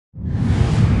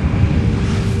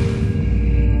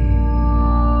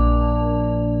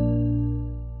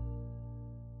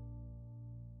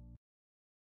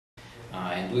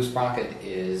Sprocket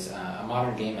is a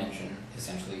modern game engine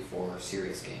essentially for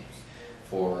serious games,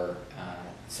 for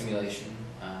simulation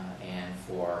and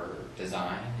for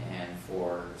design and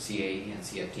for CAE and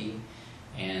CFD,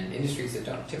 and industries that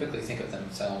don't typically think of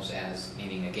themselves as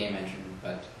needing a game engine,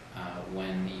 but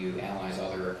when you analyze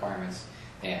all the requirements,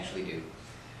 they actually do.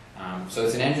 So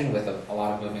it's an engine with a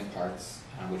lot of moving parts,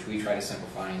 which we try to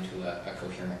simplify into a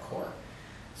coherent core.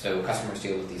 So customers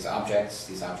deal with these objects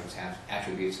have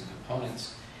attributes and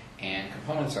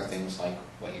components are things like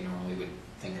what you normally would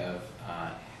think of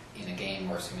in a game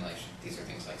or a simulation. These are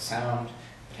things like sound,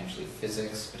 potentially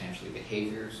physics, potentially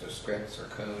behaviors or scripts or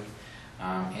code,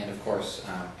 and of course,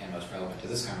 and most relevant to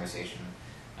this conversation,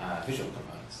 visual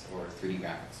components or 3D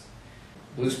graphics.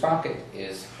 Blue Sprocket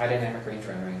is high dynamic range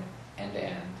rendering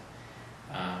end-to-end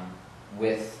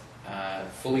with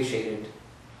fully shaded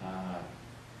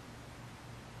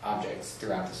objects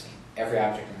throughout the scene. Every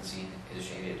object in the scene is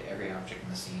shaded, every object in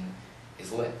the scene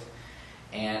is lit.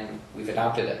 And we've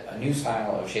adopted a new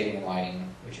style of shading and lighting,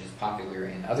 which is popular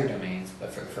in other domains,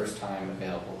 but for the first time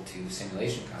available to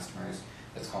simulation customers,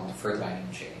 that's called deferred lighting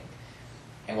and shading.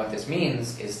 And what this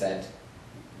means is that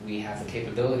we have the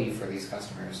capability for these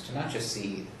customers to not just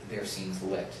see their scenes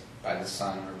lit by the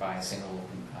sun or by a single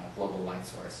global light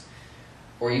source,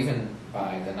 or even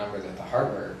by the number that the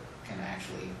hardware can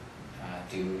actually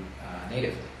do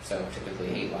natively. So typically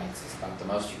 8 lights is about the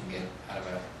most you can get out of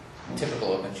a typical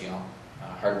OpenGL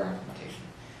hardware implementation.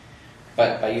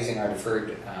 But by using our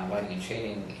deferred lighting and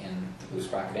shading in the Blue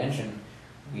Sprocket engine,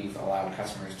 we've allowed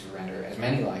customers to render as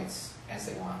many lights as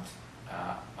they want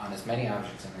on as many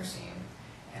objects in their scene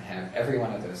and have every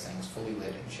one of those things fully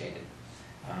lit and shaded,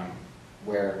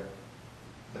 where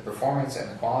the performance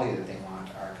and the quality that they want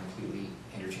are completely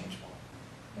interchangeable.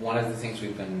 One of the things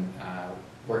we've been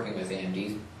working with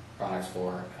AMD products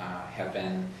for have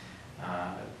been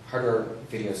hardware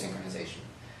video synchronization.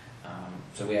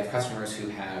 So we have customers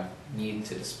who need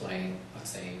to display,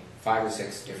 let's say, 5 or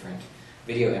 6 different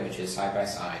video images side by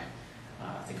side.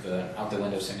 Think of an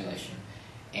out-the-window simulation.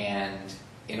 And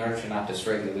in order to not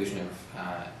destroy the illusion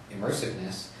of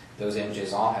immersiveness, those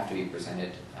images all have to be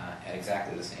presented at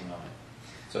exactly the same moment.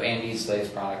 So AMD's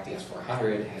latest product, the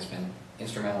S400, has been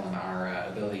instrumental in our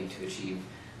ability to achieve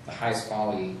the highest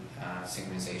quality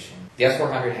synchronization. The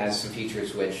S400 has some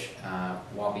features which,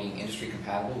 while being industry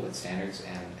compatible with standards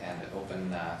and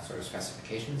open sort of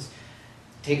specifications,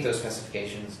 take those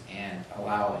specifications and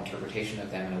allow interpretation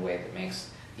of them in a way that makes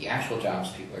the actual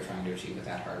jobs people are trying to achieve with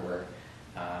that hardware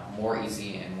more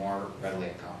easy and more readily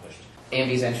accomplished.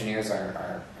 AMD's engineers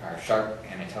are sharp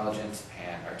and intelligent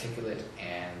and articulate,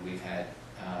 and we've had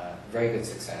very good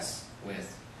success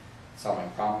with solving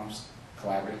problems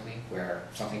collaboratively, where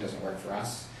something doesn't work for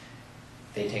us,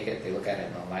 they take it, they look at it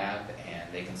in the lab, and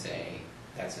they can say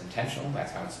that's intentional,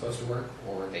 that's how it's supposed to work,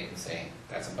 or they can say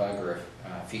that's a bug or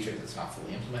a feature that's not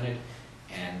fully implemented,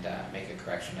 and make a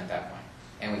correction at that point.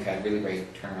 And we've had really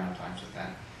great turnaround times with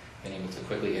that, been able to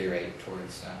quickly iterate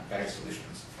towards better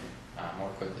solutions more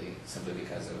quickly, simply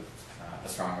because of a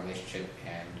strong relationship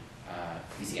and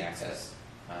easy access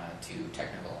to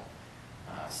technical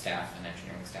staff and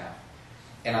engineering staff.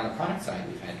 And on the product side,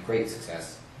 we've had great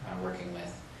success working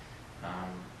with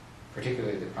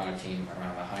particularly the product team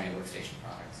around the high-end workstation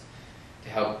products to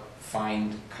help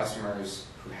find customers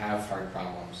who have hard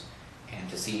problems and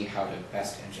to see how to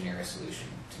best engineer a solution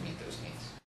to meet those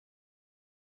needs.